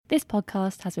This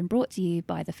podcast has been brought to you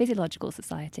by the Physiological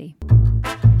Society.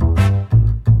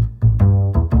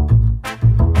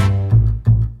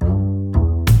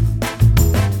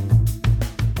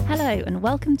 Hello and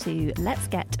welcome to Let's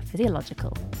Get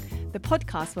Physiological, the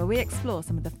podcast where we explore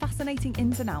some of the fascinating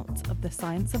ins and outs of the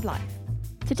science of life.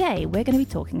 Today we're going to be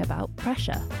talking about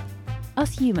pressure.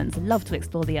 Us humans love to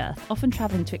explore the Earth, often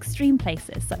travelling to extreme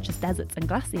places such as deserts and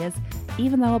glaciers,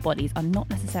 even though our bodies are not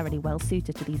necessarily well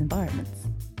suited to these environments.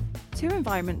 Two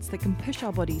environments that can push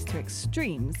our bodies to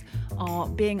extremes are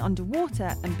being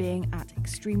underwater and being at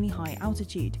extremely high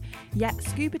altitude. Yet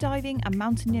scuba diving and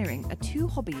mountaineering are two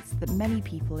hobbies that many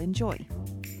people enjoy.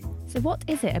 So what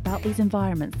is it about these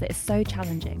environments that is so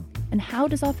challenging? And how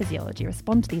does our physiology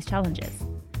respond to these challenges?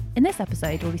 In this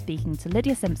episode, we'll be speaking to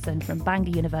Lydia Simpson from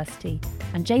Bangor University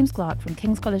and James Clark from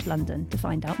King's College London to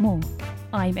find out more.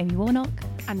 I'm Amy Warnock.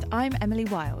 And I'm Emily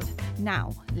Wild.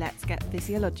 Now, let's get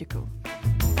physiological.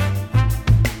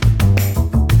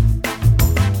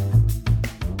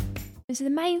 So the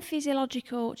main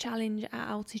physiological challenge at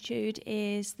altitude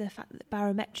is the fact that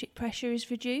barometric pressure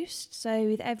is reduced. So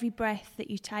with every breath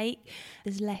that you take,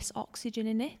 there's less oxygen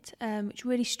in it, which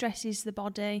really stresses the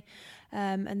body,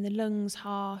 and the lungs,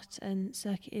 heart and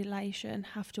circulation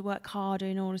have to work harder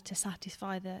in order to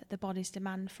satisfy the body's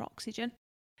demand for oxygen.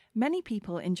 Many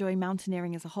people enjoy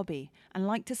mountaineering as a hobby and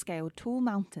like to scale tall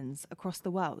mountains across the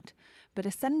world, but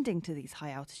ascending to these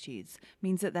high altitudes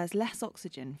means that there's less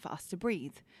oxygen for us to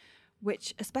breathe,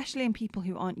 which, especially in people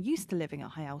who aren't used to living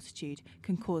at high altitude,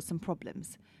 can cause some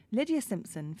problems. Lydia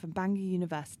Simpson from Bangor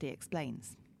University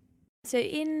explains. So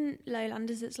in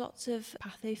lowlanders, there's lots of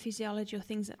pathophysiology or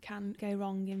things that can go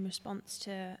wrong in response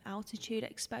to altitude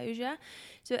exposure.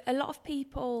 So a lot of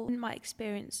people might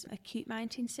experience acute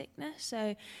mountain sickness.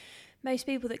 So most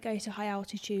people that go to high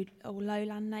altitude or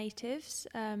lowland natives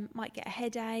might get a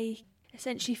headache,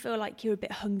 essentially feel like you're a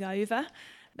bit hungover.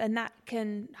 And that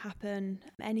can happen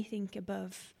anything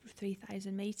above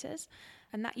 3,000 metres.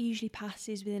 And that usually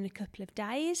passes within a couple of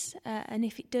days. And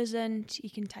if it doesn't, you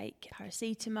can take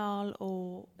paracetamol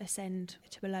or ascend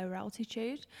to a lower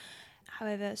altitude.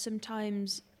 However,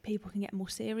 sometimes people can get more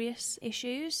serious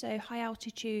issues. So high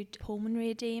altitude pulmonary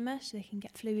edema, so they can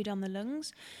get fluid on the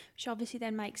lungs, which obviously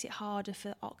then makes it harder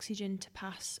for oxygen to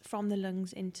pass from the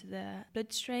lungs into the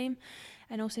bloodstream.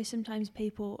 And also sometimes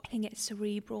people can get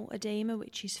cerebral edema,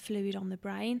 which is fluid on the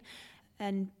brain.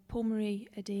 And pulmonary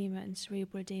edema and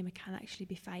cerebral edema can actually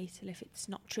be fatal if it's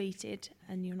not treated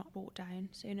and you're not brought down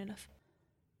soon enough.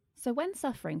 So when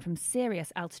suffering from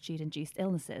serious altitude-induced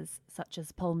illnesses, such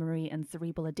as pulmonary and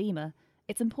cerebral edema,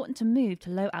 it's important to move to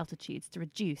low altitudes to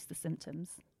reduce the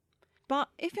symptoms. But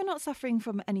if you're not suffering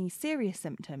from any serious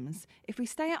symptoms, if we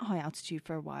stay at high altitude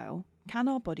for a while, can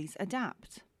our bodies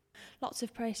adapt? Lots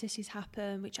of processes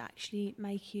happen which actually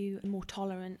make you more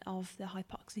tolerant of the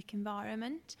hypoxic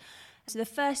environment. So the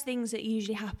first things that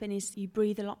usually happen is you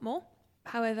breathe a lot more.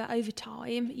 However, over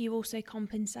time, you also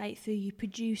compensate through you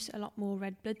produce a lot more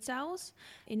red blood cells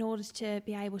in order to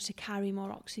be able to carry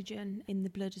more oxygen in the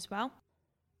blood as well.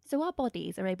 So our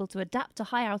bodies are able to adapt to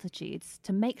high altitudes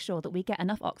to make sure that we get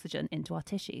enough oxygen into our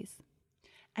tissues.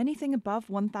 Anything above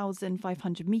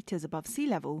 1,500 metres above sea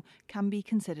level can be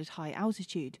considered high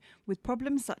altitude, with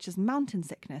problems such as mountain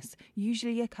sickness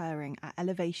usually occurring at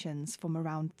elevations from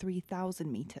around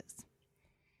 3,000 metres.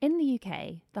 In the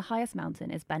UK, the highest mountain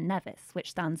is Ben Nevis,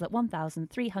 which stands at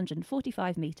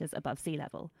 1,345 metres above sea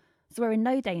level, so we're in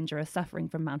no danger of suffering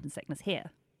from mountain sickness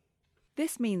here.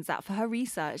 This means that for her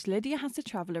research, Lydia has to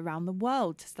travel around the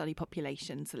world to study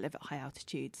populations that live at high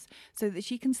altitudes, so that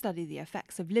she can study the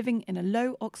effects of living in a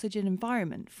low oxygen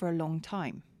environment for a long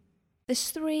time.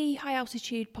 There's 3 high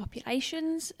altitude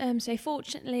populations. So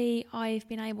fortunately, I've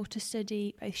been able to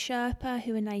study both Sherpa,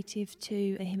 who are native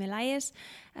to the Himalayas,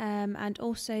 and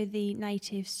also the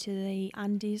natives to the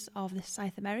Andes of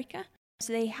South America.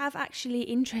 So they have actually,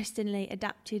 interestingly,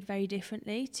 adapted very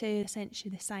differently to essentially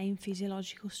the same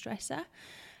physiological stressor.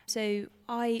 So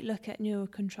I look at neural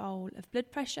control of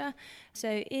blood pressure. So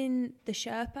in the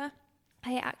Sherpa,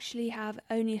 they actually have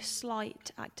only a slight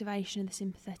activation of the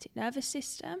sympathetic nervous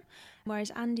system,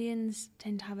 whereas Andeans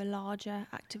tend to have a larger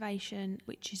activation,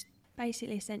 which is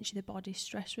basically essentially the body's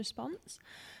stress response.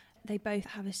 They both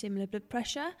have a similar blood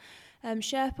pressure.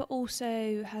 Sherpa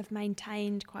also have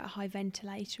maintained quite a high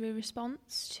ventilatory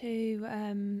response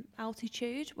to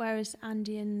altitude, whereas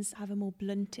Andeans have a more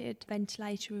blunted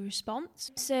ventilatory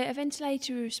response. So a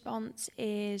ventilatory response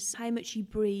is how much you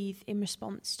breathe in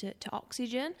response to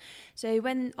oxygen. So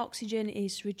when oxygen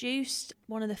is reduced,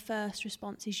 one of the first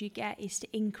responses you get is to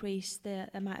increase the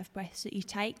amount of breaths that you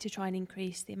take to try and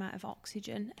increase the amount of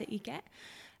oxygen that you get.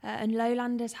 And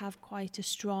lowlanders have quite a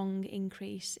strong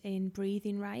increase in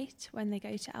breathing rate when they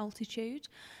go to altitude.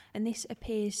 And this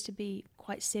appears to be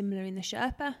quite similar in the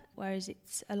Sherpa, whereas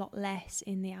it's a lot less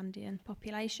in the Andean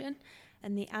population.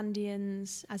 And the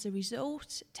Andeans, as a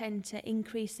result, tend to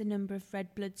increase the number of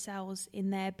red blood cells in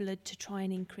their blood to try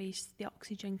and increase the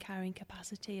oxygen carrying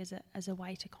capacity as a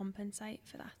way to compensate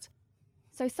for that.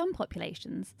 So some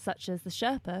populations, such as the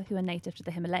Sherpa, who are native to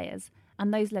the Himalayas,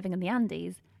 and those living in the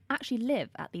Andes, actually live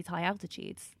at these high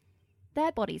altitudes.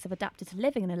 Their bodies have adapted to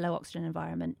living in a low oxygen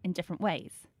environment in different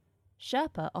ways.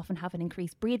 Sherpa often have an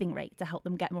increased breathing rate to help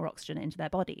them get more oxygen into their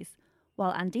bodies,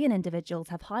 while Andean individuals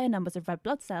have higher numbers of red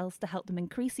blood cells to help them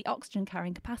increase the oxygen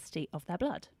carrying capacity of their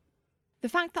blood. The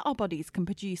fact that our bodies can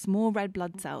produce more red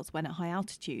blood cells when at high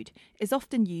altitude is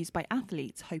often used by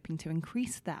athletes hoping to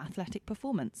increase their athletic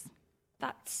performance.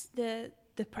 That's the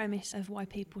premise of why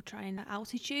people train at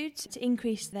altitude, to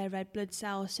increase their red blood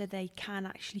cells so they can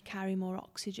actually carry more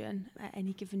oxygen at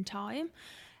any given time.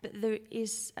 But there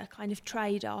is a kind of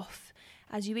trade-off.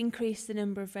 As you increase the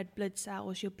number of red blood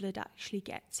cells, your blood actually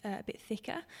gets a bit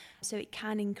thicker, so it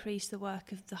can increase the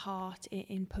work of the heart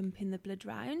in pumping the blood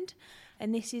round.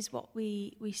 And this is what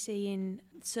we see in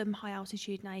some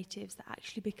high-altitude natives that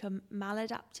actually become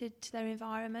maladapted to their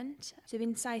environment. So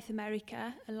in South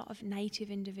America, a lot of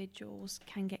native individuals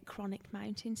can get chronic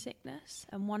mountain sickness,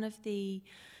 and one of the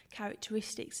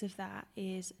characteristics of that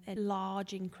is a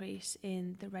large increase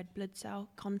in the red blood cell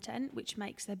content, which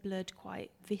makes their blood quite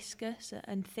viscous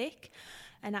and thick,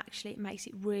 and actually it makes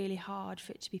it really hard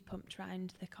for it to be pumped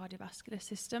around the cardiovascular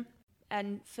system.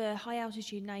 And for high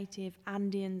altitude native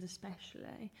Andeans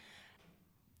especially,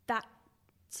 that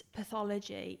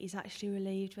pathology is actually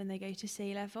relieved when they go to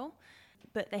sea level.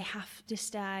 But they have to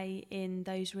stay in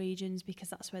those regions because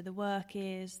that's where the work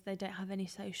is. They don't have any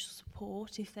social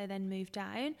support if they then move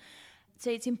down. So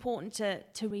it's important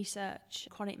to research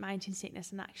chronic mountain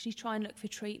sickness and actually try and look for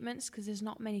treatments, because there's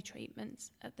not many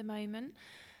treatments at the moment.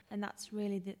 And that's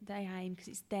really the aim, because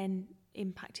it's then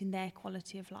impacting their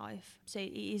quality of life. So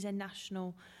it is a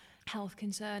national health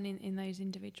concern in those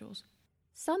individuals.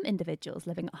 Some individuals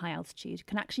living at high altitude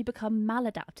can actually become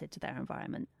maladapted to their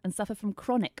environment and suffer from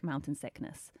chronic mountain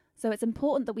sickness. So it's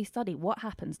important that we study what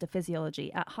happens to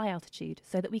physiology at high altitude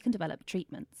so that we can develop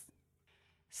treatments.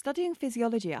 Studying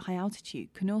physiology at high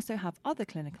altitude can also have other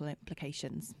clinical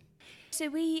implications. So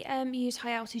we use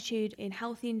high altitude in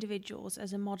healthy individuals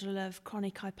as a model of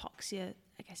chronic hypoxia,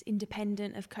 I guess,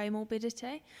 independent of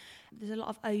comorbidity. There's a lot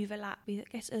of overlap with, I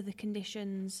guess, other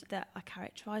conditions that are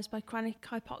characterised by chronic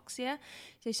hypoxia.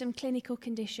 So some clinical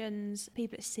conditions,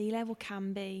 people at sea level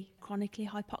can be chronically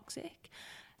hypoxic,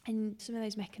 and some of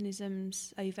those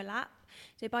mechanisms overlap.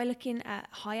 So by looking at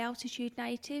high altitude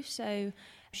natives, so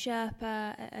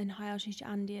Sherpa and high altitude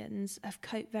Andeans have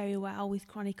coped very well with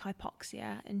chronic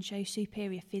hypoxia and show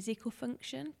superior physical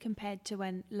function compared to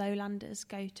when lowlanders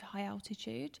go to high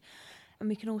altitude. And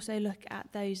we can also look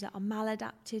at those that are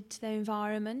maladapted to their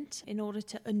environment in order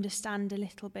to understand a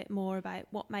little bit more about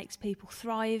what makes people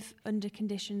thrive under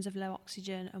conditions of low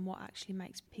oxygen and what actually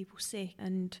makes people sick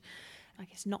and, I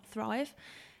guess, not thrive.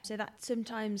 So that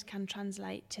sometimes can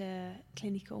translate to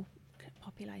clinical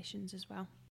populations as well.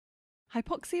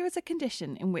 Hypoxia is a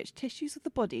condition in which tissues of the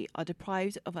body are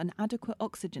deprived of an adequate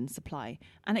oxygen supply,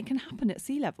 and it can happen at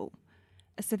sea level.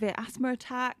 A severe asthma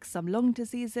attack, some lung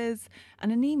diseases,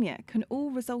 and anemia can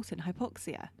all result in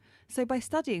hypoxia. So by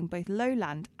studying both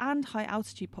lowland and high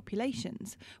altitude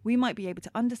populations, we might be able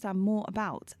to understand more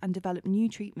about and develop new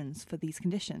treatments for these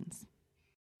conditions.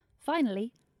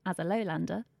 Finally, as a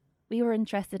lowlander, we were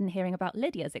interested in hearing about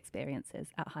Lydia's experiences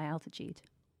at high altitude.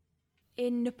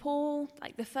 In Nepal,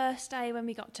 like the first day when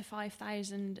we got to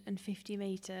 5,050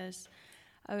 metres,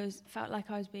 felt like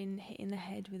I was being hit in the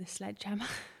head with a sledgehammer.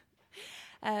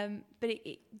 But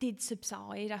it did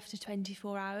subside after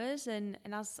 24 hours, and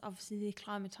as obviously the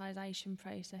acclimatisation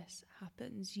process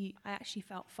happens, I actually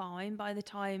felt fine by the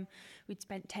time we'd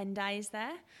spent 10 days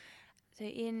there. So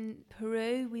in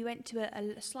Peru, we went to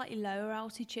a slightly lower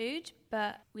altitude,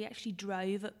 but we actually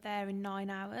drove up there in 9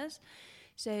 hours.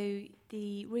 So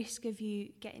the risk of you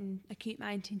getting acute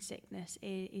mountain sickness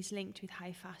is linked with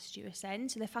how fast you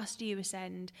ascend. So the faster you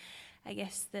ascend, I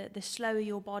guess the slower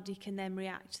your body can then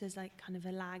react. There's like kind of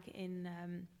a lag in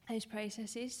those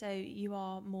processes, so you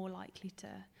are more likely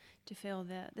to feel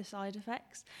the side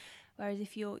effects. Whereas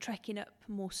if you're trekking up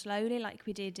more slowly, like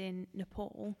we did in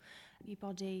Nepal, your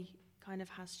body kind of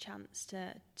has chance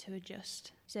to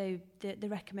adjust. So the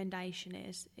recommendation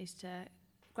is to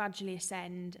gradually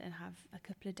ascend and have a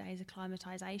couple of days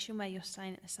acclimatisation where you're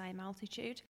staying at the same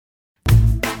altitude.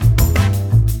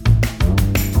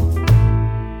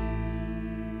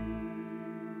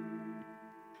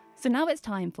 So now it's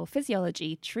time for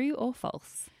Physiology, True or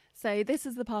False. So this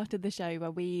is the part of the show where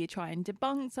we try and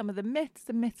debunk some of the myths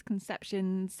and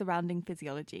misconceptions surrounding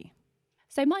physiology.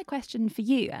 So my question for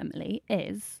you, Emily,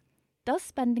 is, does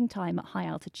spending time at high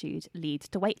altitude lead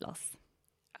to weight loss?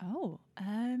 Oh,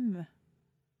 I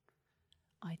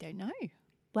don't know.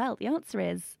 Well, the answer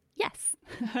is yes.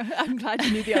 I'm glad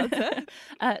you knew the answer.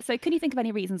 So can you think of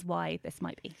any reasons why this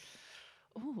might be?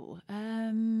 Oh,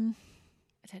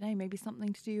 I don't know, maybe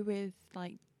something to do with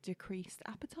like decreased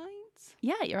appetite?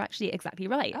 Yeah, you're actually exactly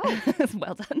right. Oh.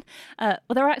 Well done. Well,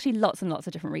 there are actually lots and lots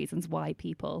of different reasons why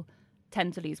people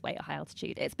tend to lose weight at high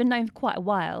altitude. It's been known for quite a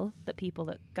while that people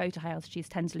that go to high altitudes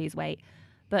tend to lose weight,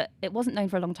 but it wasn't known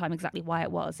for a long time exactly why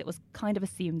it was. It was kind of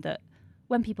assumed that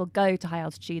when people go to high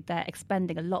altitude, they're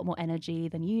expending a lot more energy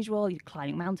than usual, you're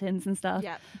climbing mountains and stuff.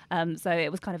 Yeah. So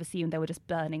it was kind of assumed they were just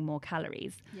burning more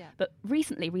calories. Yeah. But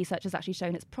recently, research has actually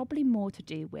shown it's probably more to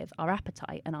do with our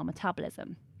appetite and our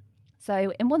metabolism.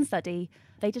 So in one study,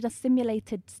 they did a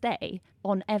simulated stay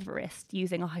on Everest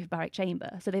using a hyperbaric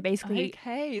chamber. So they basically...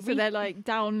 Okay, so they're like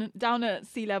down at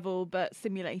sea level, but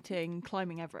simulating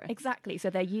climbing Everest. Exactly. So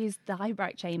they used the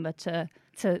hyperbaric chamber to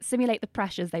simulate the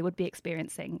pressures they would be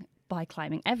experiencing by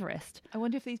climbing Everest. I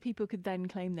wonder if these people could then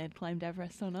claim they'd climbed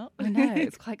Everest or not. I know,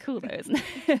 it's quite cool though, isn't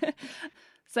it?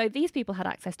 So these people had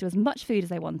access to as much food as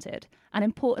they wanted. And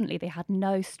importantly, they had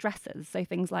no stressors. So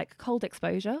things like cold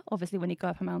exposure. Obviously, when you go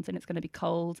up a mountain, it's going to be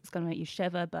cold. It's going to make you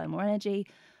shiver, burn more energy.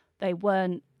 They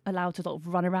weren't allowed to sort of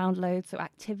run around loads, so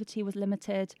activity was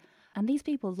limited. And these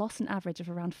people lost an average of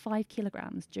around 5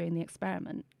 kilograms during the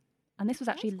experiment. And this was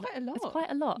actually quite a lot. It's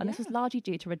quite a lot. And Yeah. this was largely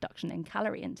due to reduction in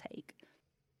calorie intake.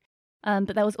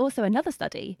 But there was also another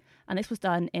study, and this was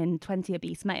done in 20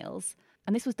 obese males.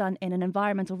 And this was done in an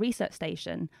environmental research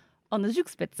station on the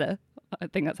Zugspitze, I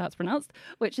think that's how it's pronounced,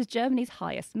 which is Germany's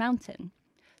highest mountain.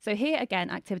 So here again,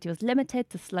 activity was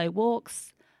limited to slow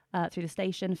walks through the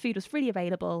station. Food was freely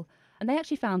available. And they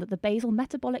actually found that the basal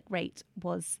metabolic rate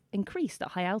was increased at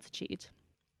high altitude.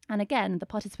 And again, the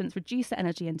participants reduced their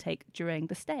energy intake during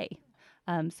the stay.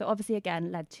 So obviously,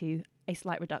 again, led to a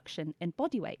slight reduction in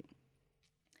body weight.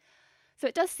 So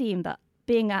it does seem that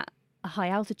being at a high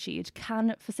altitude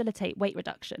can facilitate weight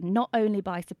reduction, not only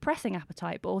by suppressing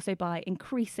appetite, but also by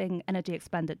increasing energy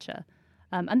expenditure.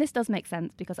 And this does make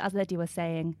sense because, as Lydia was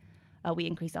saying, we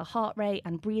increase our heart rate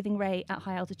and breathing rate at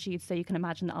high altitude. So you can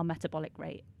imagine that our metabolic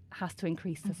rate has to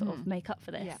increase to sort of make up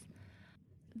for this. Yeah.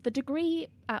 The degree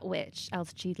at which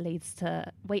altitude leads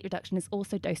to weight reduction is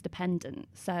also dose dependent.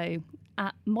 So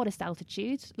at modest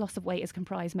altitude, loss of weight is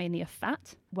comprised mainly of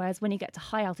fat, whereas when you get to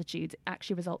high altitude, it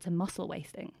actually results in muscle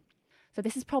wasting. So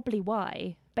this is probably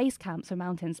why base camps for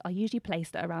mountains are usually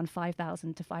placed at around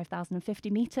 5,000 to 5,050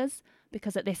 metres,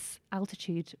 because at this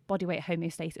altitude, body weight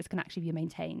homeostasis can actually be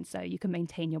maintained. So you can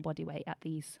maintain your body weight at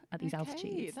these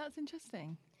altitudes. That's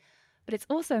interesting. But it's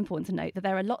also important to note that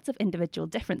there are lots of individual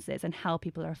differences in how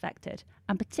people are affected,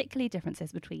 and particularly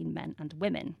differences between men and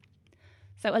women.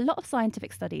 So a lot of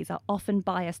scientific studies are often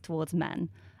biased towards men,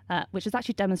 which is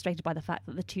actually demonstrated by the fact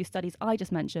that the two studies I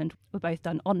just mentioned were both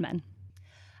done on men.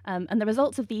 And the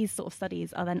results of these sort of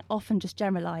studies are then often just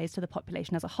generalised to the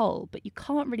population as a whole, but you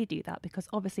can't really do that because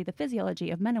obviously the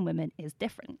physiology of men and women is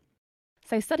different.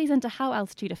 So studies into how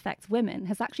altitude affects women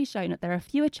has actually shown that there are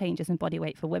fewer changes in body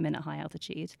weight for women at high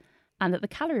altitude, and that the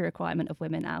calorie requirement of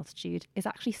women at altitude is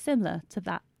actually similar to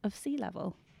that of sea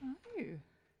level. Oh.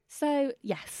 So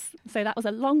yes, so that was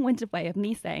a long-winded way of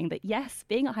me saying that yes,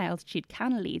 being at high altitude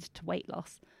can lead to weight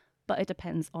loss, but it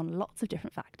depends on lots of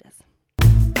different factors.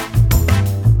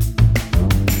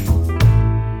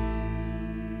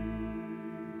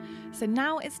 So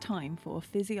now it's time for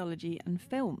physiology and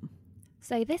film.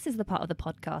 So this is the part of the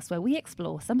podcast where we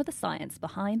explore some of the science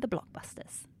behind the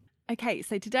blockbusters. Okay,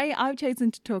 so today I've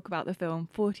chosen to talk about the film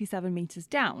 47 Metres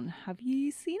Down. Have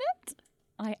you seen it?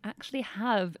 I actually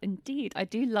have, indeed. I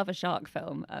do love a shark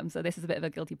film, so this is a bit of a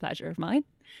guilty pleasure of mine.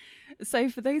 So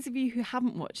for those of you who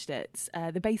haven't watched it,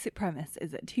 the basic premise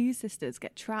is that two sisters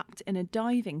get trapped in a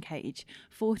diving cage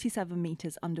 47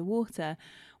 metres underwater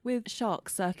with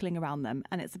sharks circling around them,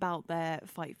 and it's about their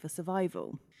fight for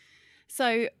survival.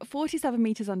 So 47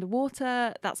 metres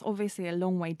underwater, that's obviously a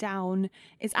long way down.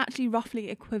 It's actually roughly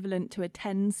equivalent to a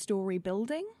 10-storey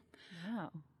building.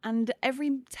 Wow. And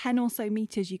every 10 or so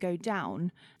metres you go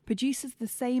down produces the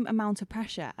same amount of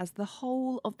pressure as the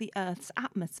whole of the Earth's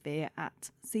atmosphere at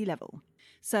sea level.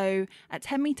 So at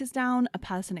 10 metres down, a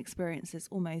person experiences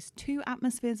almost 2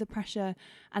 atmospheres of pressure,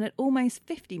 and at almost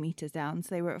 50 metres down,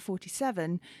 so they were at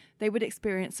 47, they would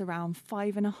experience around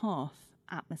 5.5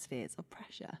 atmospheres of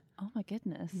pressure. Oh my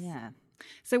goodness. Yeah.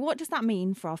 So what does that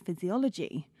mean for our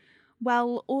physiology?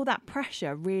 Well, all that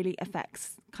pressure really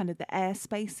affects kind of the air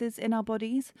spaces in our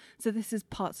bodies. So this is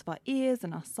parts of our ears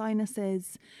and our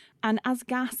sinuses. And as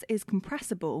gas is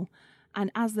compressible,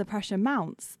 and as the pressure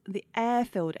mounts, the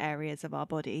air-filled areas of our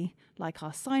body, like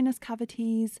our sinus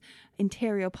cavities,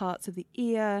 interior parts of the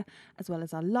ear, as well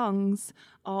as our lungs,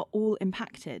 are all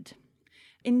impacted.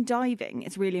 In diving,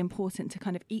 it's really important to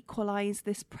kind of equalise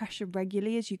this pressure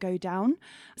regularly as you go down.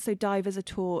 So divers are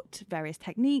taught various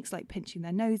techniques like pinching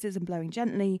their noses and blowing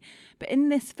gently. But in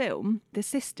this film, the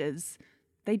sisters,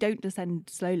 they don't descend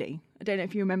slowly. I don't know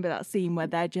if you remember that scene where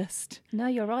they're just... No,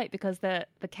 you're right, because the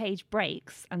cage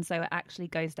breaks and so it actually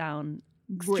goes down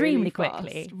extremely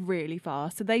quickly. Really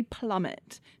fast. So they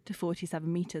plummet to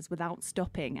 47 metres without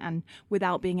stopping and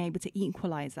without being able to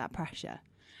equalise that pressure.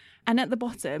 And at the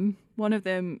bottom, one of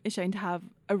them is shown to have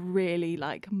a really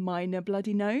minor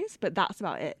bloody nose, but that's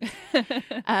about it.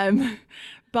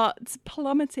 But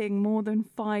plummeting more than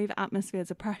 5 atmospheres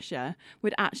of pressure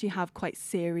would actually have quite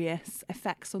serious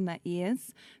effects on their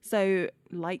ears. So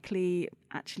likely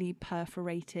actually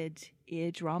perforated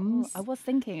eardrums. I was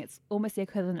thinking it's almost the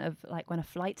equivalent of when a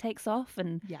flight takes off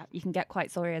and you can get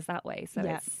quite sore ears that way.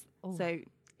 So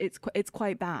it's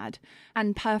quite bad.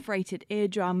 And perforated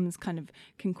eardrums kind of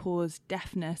can cause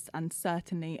deafness and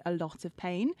certainly a lot of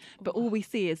pain. But all we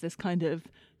see is this kind of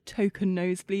token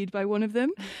nosebleed by one of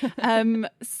them.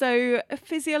 So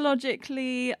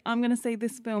physiologically, I'm going to say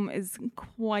this film is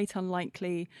quite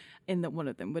unlikely in that one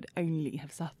of them would only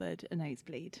have suffered a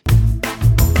nosebleed.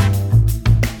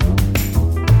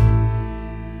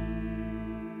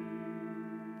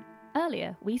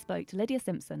 Earlier, we spoke to Lydia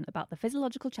Simpson about the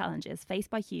physiological challenges faced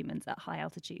by humans at high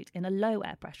altitude in a low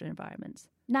air pressure environment.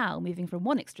 Now, moving from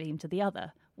one extreme to the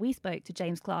other, we spoke to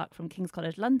James Clark from King's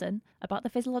College London about the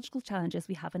physiological challenges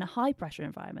we have in a high pressure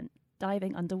environment,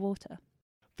 diving underwater.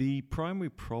 The primary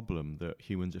problem that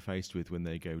humans are faced with when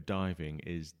they go diving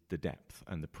is the depth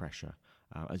and the pressure.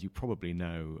 As you probably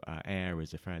know, air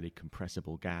is a fairly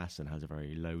compressible gas and has a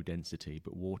very low density,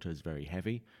 but water is very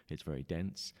heavy, it's very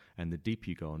dense, and the deeper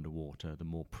you go underwater, the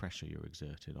more pressure you're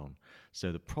exerted on.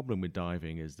 So the problem with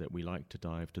diving is that we like to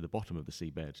dive to the bottom of the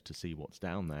seabed to see what's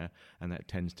down there, and that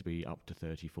tends to be up to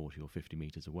 30, 40 or 50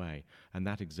 metres away, and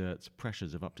that exerts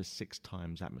pressures of up to 6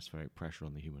 times atmospheric pressure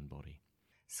on the human body.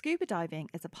 Scuba diving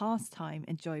is a pastime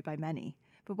enjoyed by many.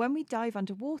 But when we dive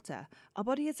underwater, our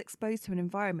body is exposed to an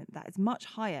environment that is much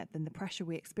higher than the pressure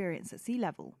we experience at sea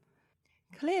level.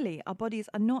 Clearly, our bodies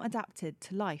are not adapted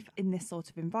to life in this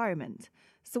sort of environment.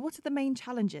 So what are the main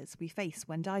challenges we face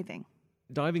when diving?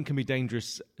 Diving can be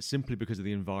dangerous simply because of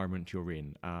the environment you're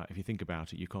in. If you think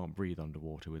about it, you can't breathe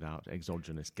underwater without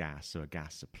exogenous gas, so a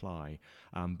gas supply.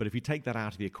 But if you take that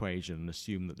out of the equation and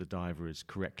assume that the diver is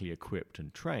correctly equipped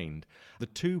and trained, the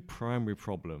 2 primary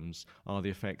problems are the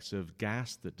effects of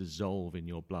gas that dissolve in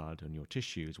your blood and your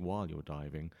tissues while you're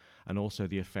diving, and also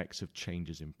the effects of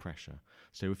changes in pressure.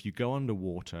 So if you go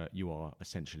underwater, you are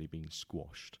essentially being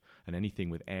squashed, and anything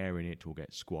with air in it will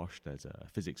get squashed. There's a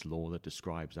physics law that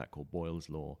describes that called Boyle's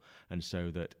law, and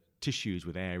so that tissues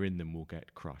with air in them will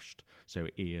get crushed. So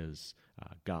ears,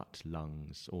 gut,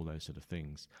 lungs, all those sort of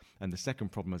things. And the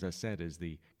second problem, as I said, is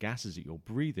the gases that you're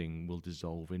breathing will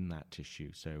dissolve in that tissue.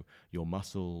 So your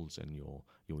muscles and your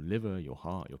liver, your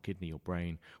heart, your kidney, your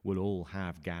brain will all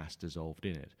have gas dissolved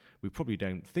in it. We probably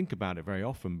don't think about it very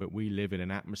often, but we live in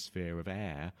an atmosphere of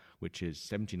air, which is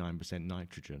 79%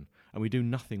 nitrogen, and we do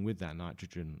nothing with that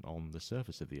nitrogen on the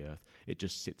surface of the Earth. It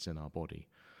just sits in our body.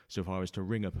 So if I was to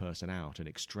wring a person out and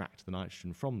extract the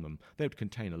nitrogen from them, they would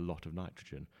contain a lot of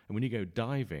nitrogen. And when you go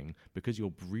diving, because you're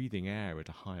breathing air at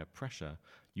a higher pressure,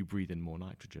 you breathe in more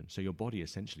nitrogen. So your body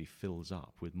essentially fills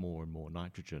up with more and more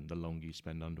nitrogen the longer you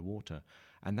spend underwater.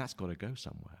 And that's got to go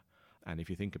somewhere. And if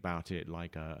you think about it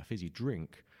like a fizzy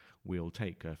drink, we'll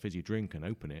take a fizzy drink and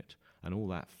open it, and all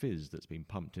that fizz that's been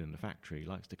pumped in the factory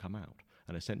likes to come out.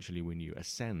 And essentially when you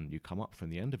ascend, you come up from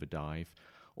the end of a dive,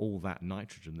 all that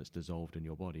nitrogen that's dissolved in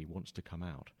your body wants to come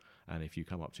out. And if you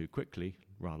come up too quickly,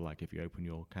 rather like if you open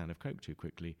your can of Coke too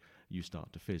quickly, you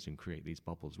start to fizz and create these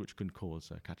bubbles, which can cause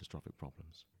catastrophic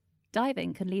problems.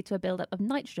 Diving can lead to a build-up of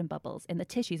nitrogen bubbles in the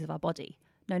tissues of our body,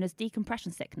 known as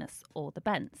decompression sickness or the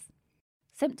bends.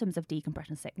 Symptoms of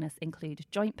decompression sickness include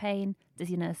joint pain,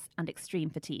 dizziness, and extreme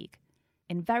fatigue.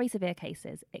 In very severe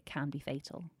cases, it can be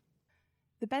fatal.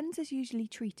 The bends is usually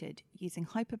treated using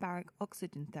hyperbaric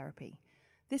oxygen therapy.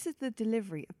 This is the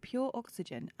delivery of pure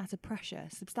oxygen at a pressure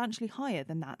substantially higher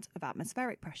than that of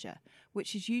atmospheric pressure,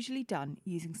 which is usually done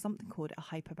using something called a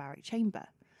hyperbaric chamber.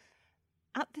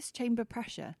 At this chamber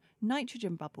pressure,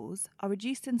 nitrogen bubbles are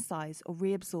reduced in size or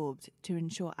reabsorbed to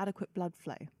ensure adequate blood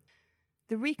flow.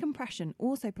 The recompression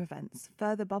also prevents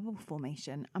further bubble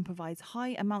formation and provides high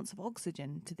amounts of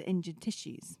oxygen to the injured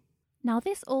tissues. Now,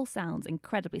 this all sounds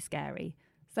incredibly scary.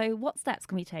 So what steps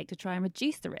can we take to try and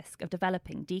reduce the risk of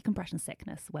developing decompression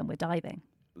sickness when we're diving?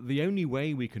 The only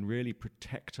way we can really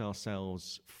protect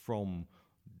ourselves from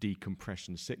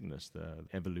decompression sickness, the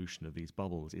evolution of these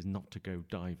bubbles, is not to go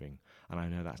diving. And I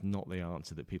know that's not the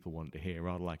answer that people want to hear.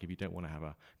 Rather, like, if you don't want to have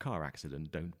a car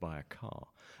accident, don't buy a car.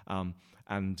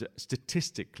 And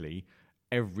statistically,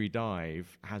 every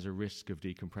dive has a risk of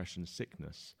decompression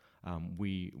sickness.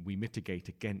 We mitigate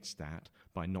against that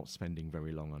by not spending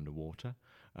very long underwater.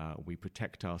 We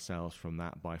protect ourselves from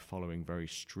that by following very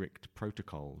strict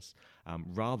protocols.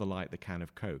 Rather like the can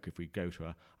of Coke, if we go to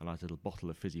a nice little bottle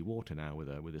of fizzy water now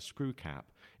with a screw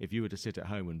cap, if you were to sit at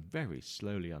home and very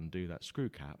slowly undo that screw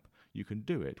cap, you can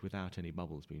do it without any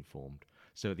bubbles being formed.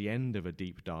 So at the end of a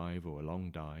deep dive or a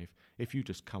long dive, if you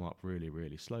just come up really,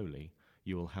 really slowly,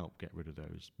 you will help get rid of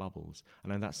those bubbles.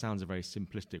 And I know that sounds a very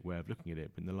simplistic way of looking at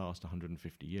it, but in the last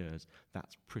 150 years,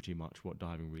 that's pretty much what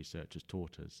diving research has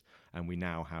taught us. And we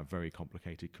now have very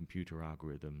complicated computer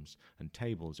algorithms and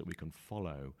tables that we can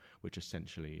follow, which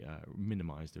essentially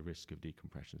minimize the risk of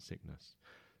decompression sickness.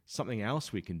 Something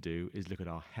else we can do is look at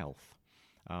our health.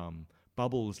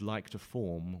 Bubbles like to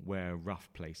form where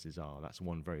rough places are. That's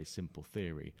one very simple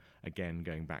theory. Again,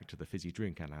 going back to the fizzy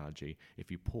drink analogy,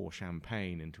 if you pour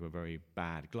champagne into a very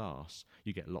bad glass,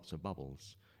 you get lots of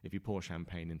bubbles. If you pour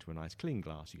champagne into a nice clean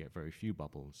glass, you get very few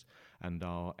bubbles. And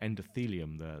our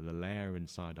endothelium, the layer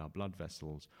inside our blood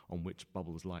vessels on which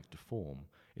bubbles like to form,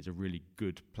 is a really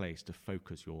good place to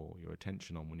focus your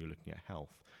attention on when you're looking at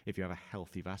health. If you have a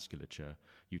healthy vasculature,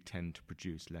 you tend to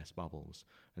produce less bubbles.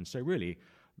 And so really,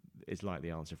 it's like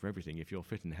the answer for everything. If you're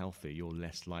fit and healthy, you're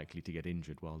less likely to get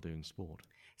injured while doing sport.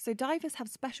 So divers have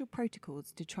special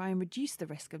protocols to try and reduce the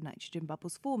risk of nitrogen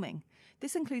bubbles forming.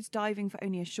 This includes diving for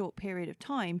only a short period of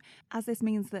time, as this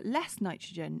means that less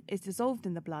nitrogen is dissolved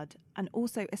in the blood and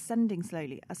also ascending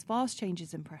slowly, as fast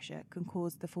changes in pressure can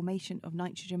cause the formation of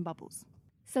nitrogen bubbles.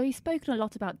 So we've spoken a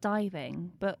lot about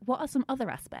diving, but what are some other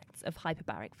aspects of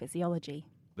hyperbaric physiology?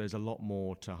 There's a lot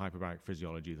more to hyperbaric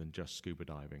physiology than just scuba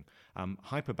diving.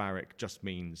 Hyperbaric just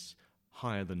means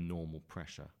higher than normal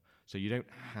pressure. So you don't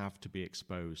have to be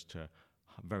exposed to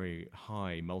very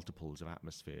high multiples of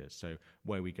atmospheres. So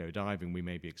where we go diving, we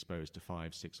may be exposed to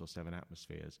 5, 6 or 7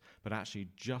 atmospheres, but actually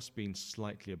just being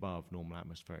slightly above normal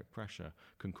atmospheric pressure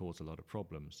can cause a lot of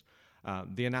problems.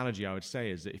 The analogy I would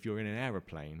say is that if you're in an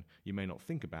aeroplane, you may not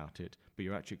think about it, but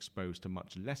you're actually exposed to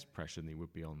much less pressure than you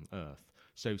would be on Earth.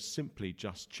 So simply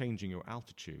just changing your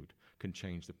altitude can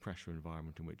change the pressure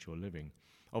environment in which you're living.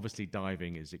 Obviously,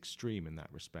 diving is extreme in that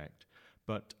respect,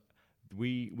 but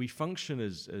we function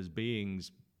as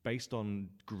beings based on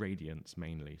gradients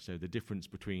mainly. So the difference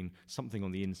between something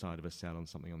on the inside of a cell and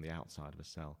something on the outside of a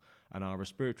cell. And our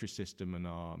respiratory system and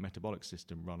our metabolic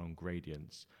system run on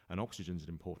gradients. And oxygen is an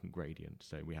important gradient.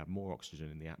 So we have more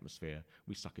oxygen in the atmosphere,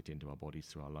 we suck it into our bodies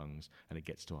through our lungs, and it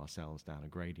gets to our cells down a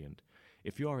gradient.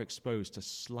 If you are exposed to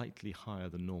slightly higher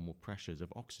than normal pressures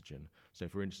of oxygen, so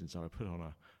for instance, I would put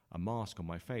on a mask on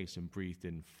my face and breathed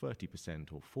in 30%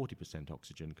 or 40%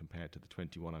 oxygen compared to the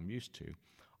 21 I'm used to,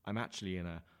 I'm actually in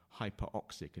a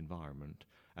hyperoxic environment,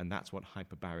 and that's what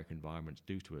hyperbaric environments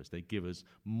do to us. They give us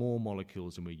more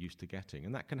molecules than we're used to getting,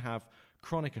 and that can have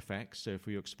chronic effects. So if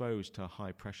we're exposed to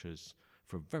high pressures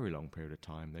for a very long period of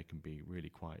time, they can be really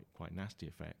quite nasty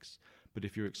effects. But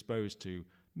if you're exposed to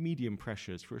medium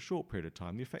pressures for a short period of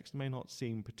time, the effects may not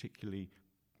seem particularly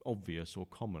obvious or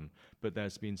common, but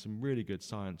there's been some really good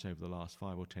science over the last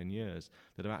 5 or 10 years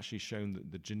that have actually shown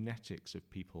that the genetics of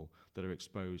people that are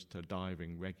exposed to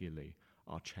diving regularly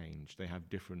are changed. They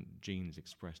have different genes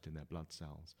expressed in their blood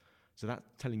cells. So that's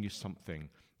telling you something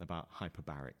about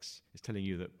hyperbarics. It's telling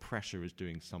you that pressure is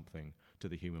doing something to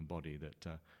the human body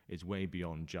that is way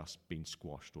beyond just being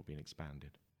squashed or being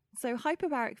expanded. So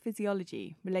hyperbaric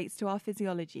physiology relates to our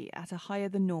physiology at a higher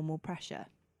than normal pressure.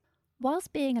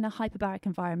 Whilst being in a hyperbaric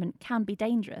environment can be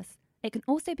dangerous, it can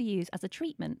also be used as a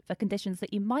treatment for conditions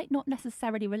that you might not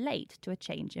necessarily relate to a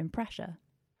change in pressure.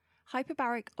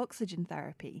 Hyperbaric oxygen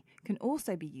therapy can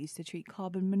also be used to treat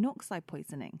carbon monoxide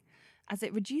poisoning, as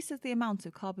it reduces the amount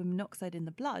of carbon monoxide in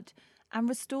the blood and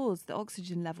restores the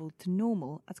oxygen level to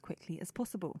normal as quickly as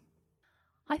possible.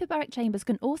 Hyperbaric chambers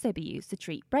can also be used to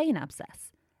treat brain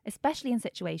abscess, especially in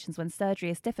situations when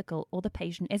surgery is difficult or the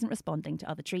patient isn't responding to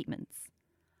other treatments.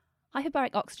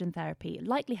 Hyperbaric oxygen therapy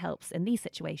likely helps in these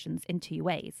situations in 2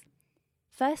 ways.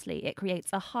 Firstly, it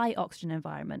creates a high oxygen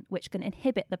environment which can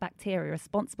inhibit the bacteria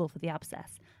responsible for the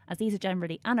abscess, as these are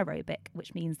generally anaerobic,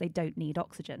 which means they don't need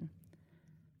oxygen.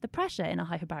 The pressure in a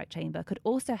hyperbaric chamber could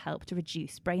also help to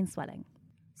reduce brain swelling.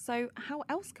 So how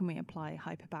else can we apply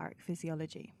hyperbaric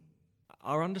physiology?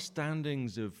 Our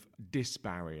understandings of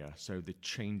dysbarrier, so the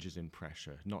changes in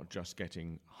pressure, not just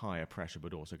getting higher pressure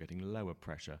but also getting lower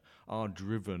pressure, are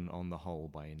driven on the whole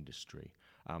by industry.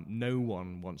 No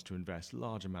one wants to invest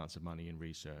large amounts of money in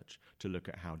research to look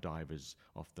at how divers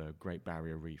off the Great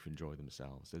Barrier Reef enjoy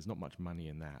themselves. There's not much money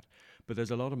in that. But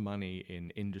there's a lot of money in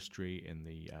industry, in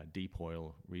the deep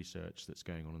oil research that's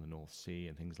going on in the North Sea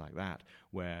and things like that,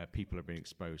 where people are being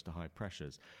exposed to high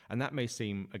pressures. And that may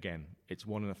seem, again, it's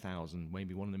 1 in 1,000,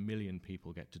 maybe 1 in 1,000,000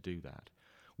 people get to do that.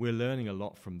 We're learning a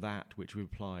lot from that, which we've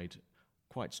applied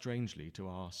quite strangely to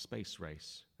our space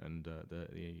race and the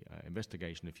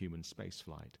investigation of human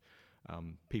spaceflight.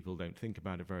 People don't think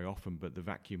about it very often, but the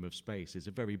vacuum of space is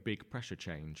a very big pressure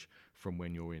change from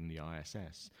when you're in the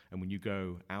ISS. And when you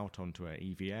go out onto an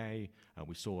EVA,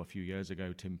 we saw a few years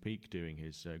ago Tim Peake doing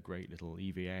his great little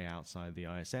EVA outside the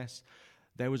ISS,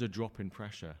 there was a drop in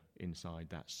pressure inside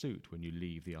that suit when you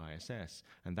leave the ISS,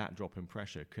 and that drop in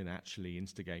pressure can actually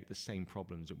instigate the same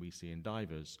problems that we see in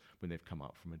divers when they've come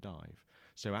up from a dive.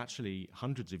 So actually,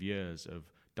 hundreds of years of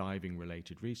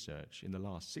diving-related research in the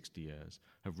last 60 years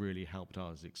have really helped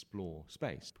us explore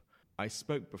space. I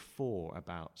spoke before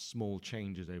about small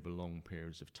changes over long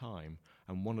periods of time,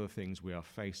 and one of the things we are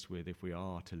faced with if we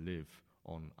are to live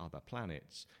on other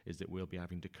planets is that we'll be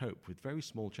having to cope with very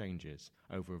small changes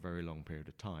over a very long period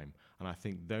of time. And I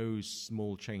think those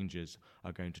small changes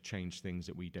are going to change things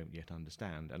that we don't yet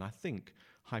understand. And I think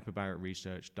hyperbaric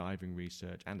research, diving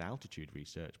research, and altitude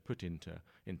research put into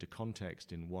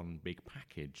context in one big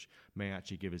package may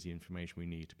actually give us the information we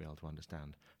need to be able to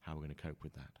understand how we're going to cope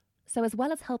with that. So as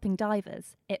well as helping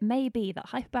divers, it may be that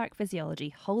hyperbaric physiology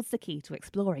holds the key to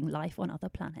exploring life on other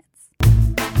planets.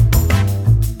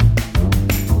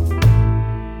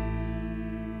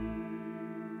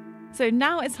 So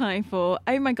now it's time for,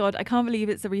 oh my God, I can't believe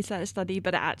it's a research study,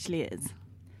 but it actually is.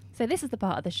 So this is the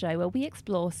part of the show where we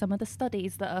explore some of the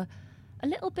studies that are a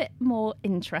little bit more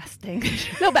interesting.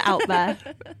 A little bit out there.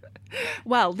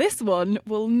 Well, this one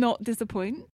will not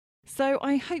disappoint. So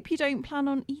I hope you don't plan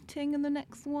on eating in the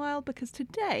next while, because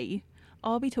today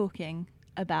I'll be talking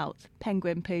about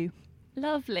penguin poo.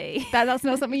 Lovely. That's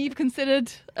not something you've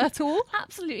considered at all?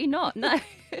 Absolutely not, no.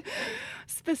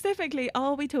 Specifically,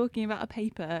 I'll be talking about a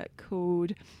paper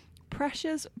called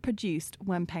Pressures Produced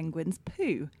When Penguins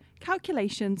Poo,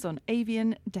 Calculations on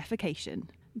Avian Defecation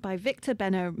by Victor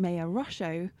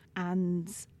Benner-Meyer-Rochow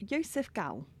and Joseph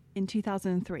Gall in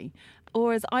 2003,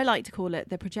 or as I like to call it,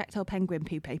 the projectile penguin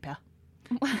poo paper.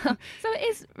 Well, so it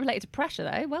is related to pressure,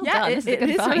 though. Well yeah, done. It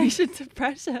is related to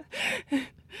pressure.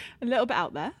 A little bit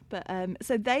out there. But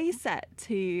so they set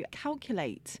to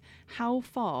calculate how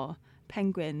far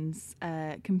penguins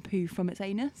can poo from its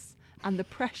anus and the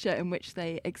pressure in which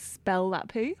they expel that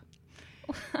poo.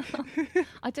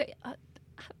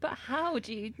 But how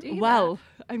do you do that? Well,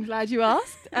 I'm glad you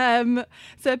asked. So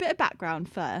a bit of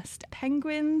background first.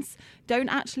 Penguins don't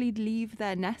actually leave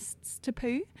their nests to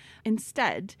poo.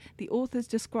 Instead, the authors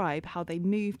describe how they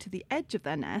move to the edge of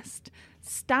their nest,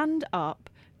 stand up,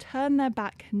 turn their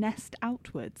back nest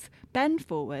outwards, bend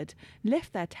forward,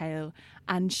 lift their tail,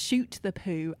 and shoot the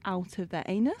poo out of their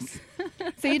anus.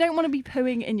 So you don't want to be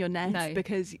pooing in your nest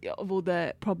because of all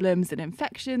the problems and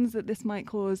infections that this might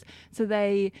cause. So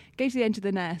they go to the edge of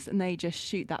the nest and they just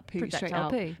shoot that poo straight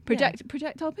out.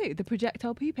 Projectile poo, the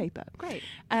projectile poo paper. Great.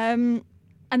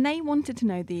 And they wanted to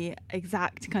know the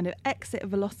exact kind of exit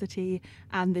velocity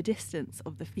and the distance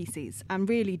of the feces. And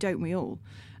really, don't we all?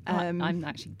 I'm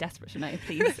actually desperate to know,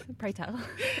 please, pray tell.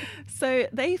 So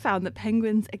they found that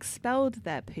penguins expelled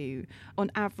their poo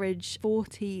on average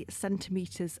 40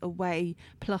 centimetres away,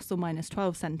 plus or minus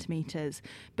 12 centimetres.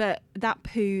 But that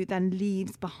poo then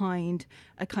leaves behind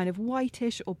a kind of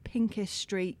whitish or pinkish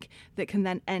streak that can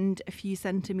then end a few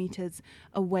centimetres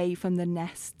away from the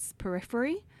nest's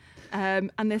periphery.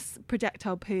 And this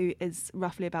projectile poo is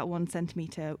roughly about 1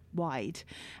 centimetre wide.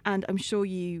 And I'm sure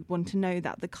you want to know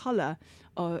that the colour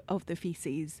of the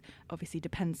faeces obviously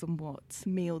depends on what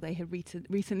meal they had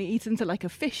recently eaten. So like a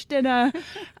fish dinner,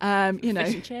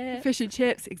 fish and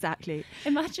chips, exactly.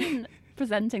 Imagine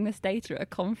presenting this data at a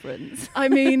conference. I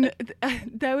mean,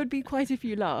 there would be quite a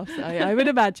few laughs, I would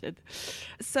imagine.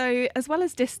 So as well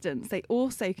as distance, they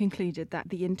also concluded that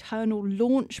the internal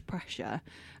launch pressure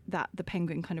that the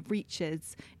penguin kind of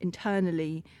reaches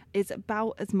internally is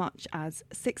about as much as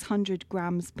 600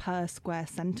 grams per square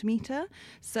centimetre.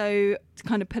 So to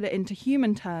kind of put it into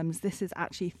human terms, this is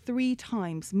actually 3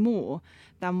 times more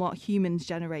than what humans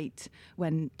generate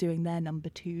when doing their number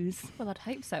twos. Well, I'd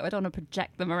hope so. I don't want to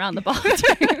project them around the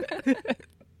bathroom.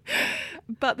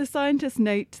 But the scientists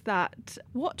note that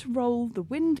what role the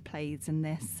wind plays in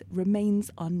this remains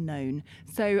unknown.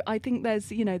 So I think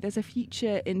there's a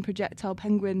future in projectile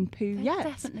penguin poo yet.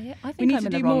 Definitely. I We think need I'm to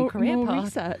in do the wrong more career path.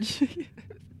 research.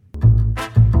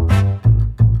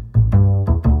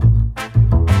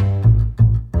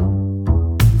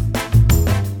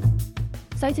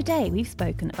 So today we've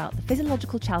spoken about the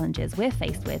physiological challenges we're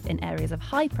faced with in areas of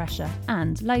high pressure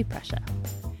and low pressure.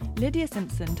 Lydia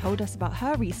Simpson told us about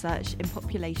her research in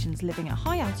populations living at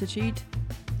high altitude.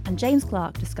 And James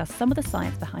Clark discussed some of the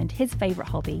science behind his favourite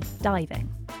hobby, diving.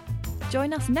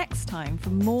 Join us next time for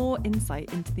more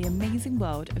insight into the amazing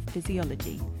world of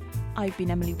physiology. I've been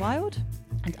Emily Wild.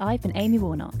 And I've been Amy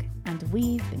Warnock, and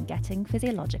we've been getting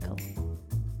physiological.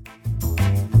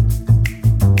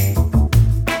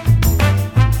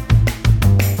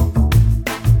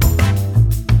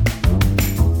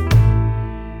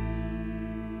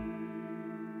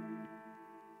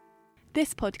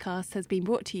 This podcast has been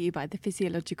brought to you by the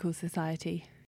Physiological Society.